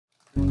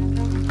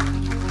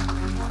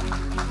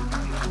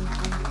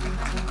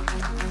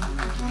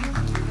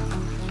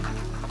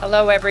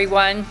Hello,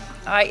 everyone.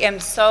 I am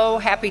so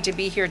happy to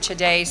be here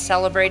today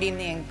celebrating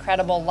the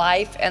incredible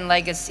life and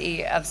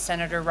legacy of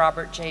Senator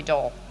Robert J.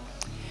 Dole.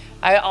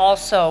 I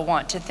also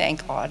want to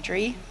thank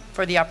Audrey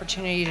for the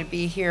opportunity to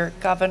be here,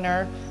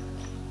 Governor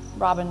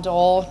Robin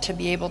Dole, to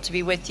be able to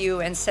be with you,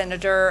 and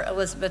Senator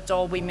Elizabeth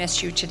Dole, we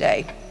miss you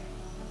today.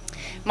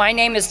 My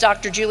name is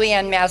Dr.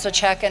 JuliAnn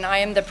Mazachek, and I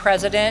am the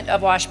president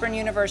of Washburn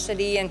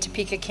University in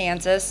Topeka,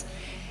 Kansas,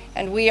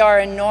 and we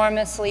are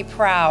enormously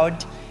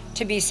proud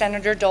to be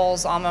Senator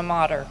Dole's alma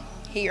mater.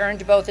 He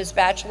earned both his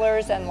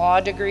bachelor's and law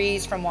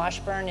degrees from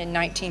Washburn in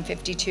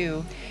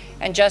 1952.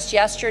 And just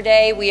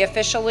yesterday, we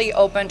officially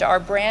opened our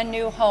brand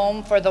new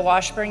home for the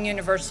Washburn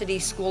University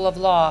School of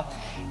Law,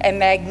 a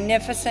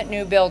magnificent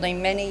new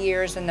building many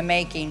years in the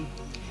making.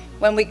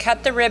 When we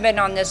cut the ribbon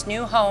on this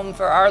new home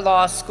for our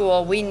law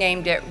school, we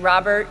named it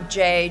Robert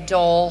J.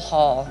 Dole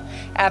Hall,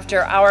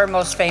 after our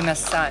most famous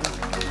son.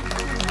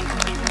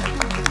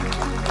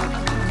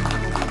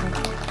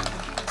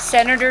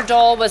 Senator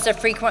Dole was a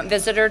frequent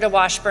visitor to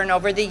Washburn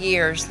over the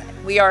years.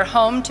 We are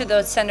home to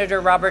the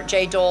Senator Robert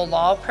J. Dole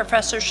Law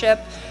Professorship,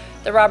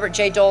 the Robert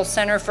J. Dole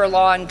Center for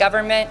Law and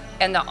Government,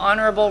 and the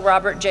Honorable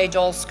Robert J.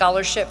 Dole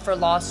Scholarship for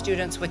Law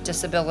Students with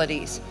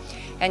Disabilities.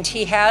 And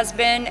he has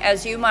been,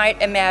 as you might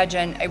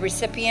imagine, a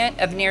recipient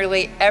of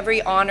nearly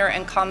every honor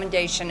and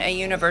commendation a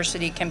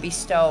university can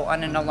bestow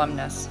on an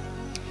alumnus.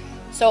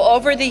 So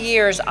over the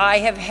years, I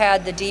have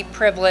had the deep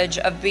privilege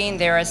of being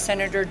there as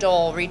Senator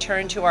Dole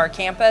returned to our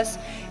campus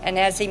and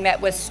as he met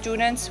with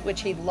students,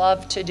 which he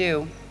loved to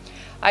do.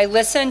 I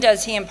listened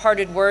as he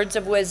imparted words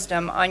of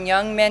wisdom on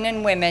young men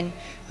and women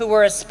who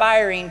were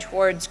aspiring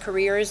towards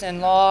careers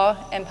in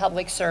law and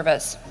public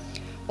service.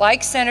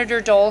 Like Senator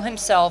Dole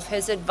himself,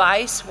 his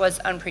advice was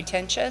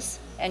unpretentious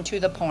and to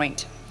the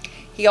point.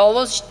 He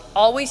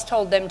always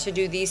told them to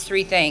do these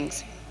three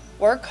things: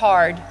 work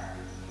hard,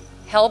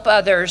 help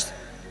others,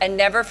 and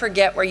never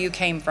forget where you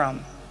came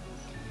from.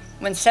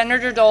 When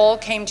Senator Dole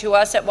came to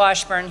us at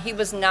Washburn, he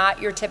was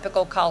not your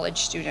typical college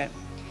student.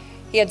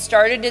 He had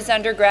started his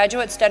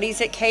undergraduate studies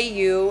at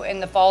KU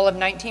in the fall of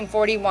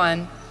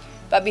 1941,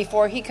 but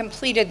before he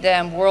completed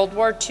them, World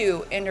War II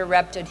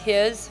interrupted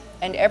his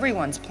and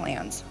everyone's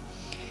plans.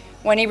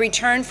 When he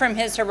returned from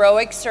his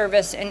heroic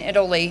service in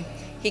Italy,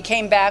 he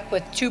came back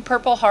with 2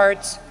 Purple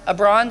Hearts, a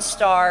Bronze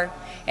Star,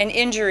 and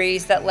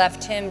injuries that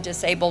left him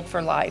disabled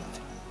for life.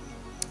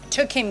 It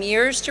took him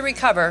years to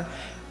recover,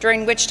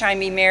 during which time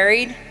he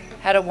married,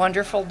 had a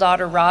wonderful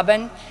daughter,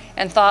 Robin,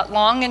 and thought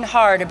long and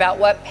hard about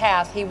what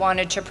path he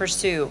wanted to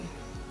pursue.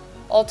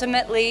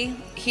 Ultimately,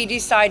 he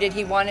decided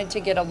he wanted to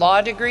get a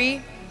law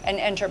degree and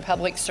enter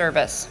public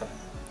service.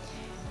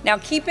 Now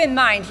keep in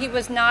mind, he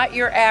was not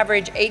your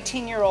average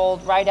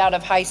 18-year-old right out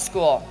of high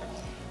school.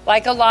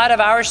 Like a lot of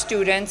our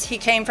students, he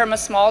came from a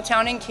small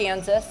town in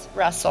Kansas,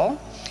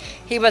 Russell.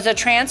 He was a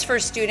transfer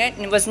student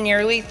and was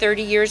nearly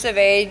 30 years of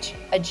age,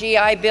 a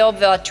GI Bill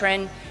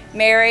veteran,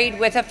 married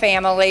with a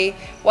family,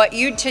 what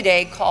you'd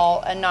today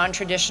call a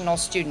non-traditional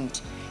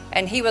student.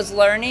 And he was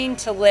learning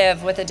to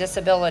live with a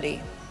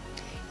disability.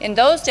 In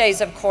those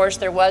days, of course,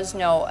 there was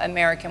no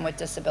American with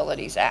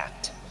Disabilities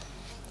Act.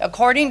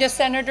 According to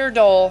Senator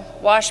Dole,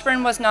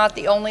 Washburn was not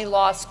the only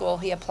law school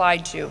he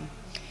applied to.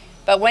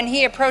 But when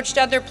he approached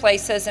other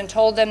places and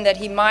told them that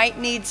he might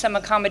need some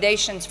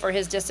accommodations for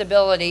his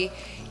disability,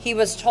 he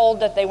was told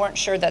that they weren't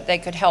sure that they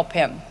could help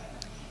him.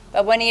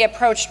 But when he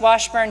approached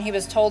Washburn, he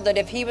was told that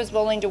if he was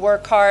willing to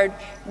work hard,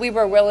 we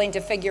were willing to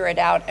figure it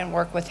out and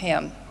work with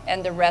him.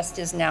 And the rest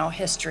is now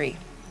history.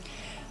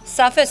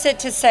 Suffice it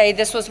to say,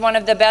 this was one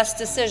of the best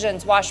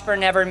decisions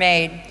Washburn ever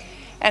made.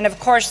 And of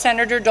course,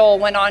 Senator Dole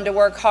went on to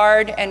work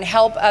hard and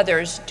help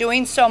others,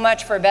 doing so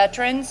much for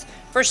veterans,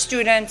 for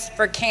students,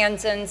 for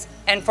Kansans,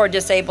 and for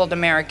disabled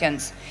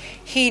Americans.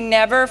 He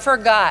never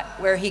forgot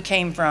where he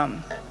came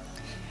from.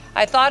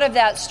 I thought of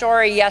that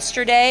story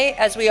yesterday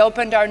as we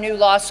opened our new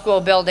law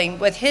school building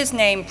with his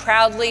name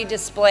proudly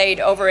displayed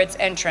over its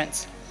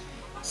entrance.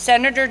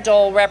 Senator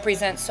Dole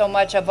represents so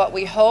much of what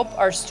we hope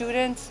our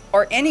students,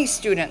 or any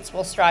students,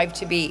 will strive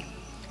to be.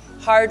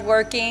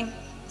 Hardworking,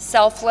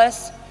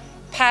 selfless,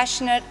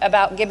 passionate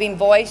about giving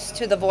voice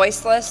to the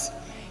voiceless,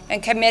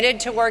 and committed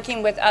to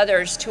working with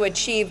others to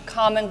achieve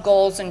common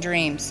goals and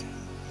dreams.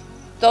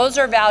 Those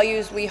are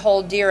values we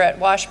hold dear at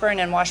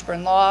Washburn and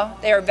Washburn Law.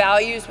 They are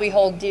values we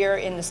hold dear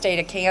in the state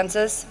of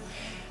Kansas.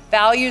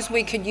 Values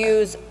we could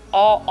use,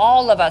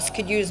 all of us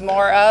could use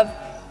more of,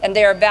 and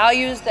they are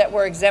values that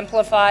were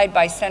exemplified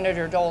by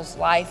Senator Dole's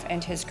life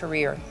and his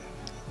career.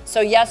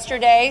 So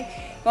yesterday,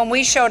 when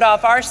we showed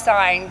off our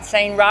sign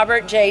saying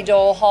Robert J.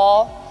 Dole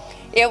Hall,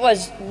 it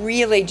was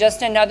really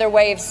just another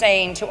way of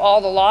saying to all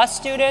the law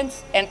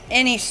students and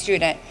any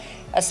student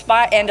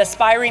and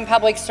aspiring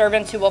public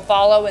servants who will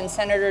follow in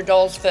Senator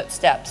Dole's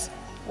footsteps: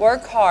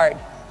 work hard,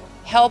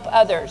 help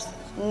others,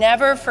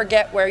 never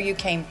forget where you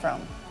came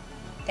from.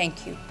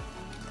 Thank you.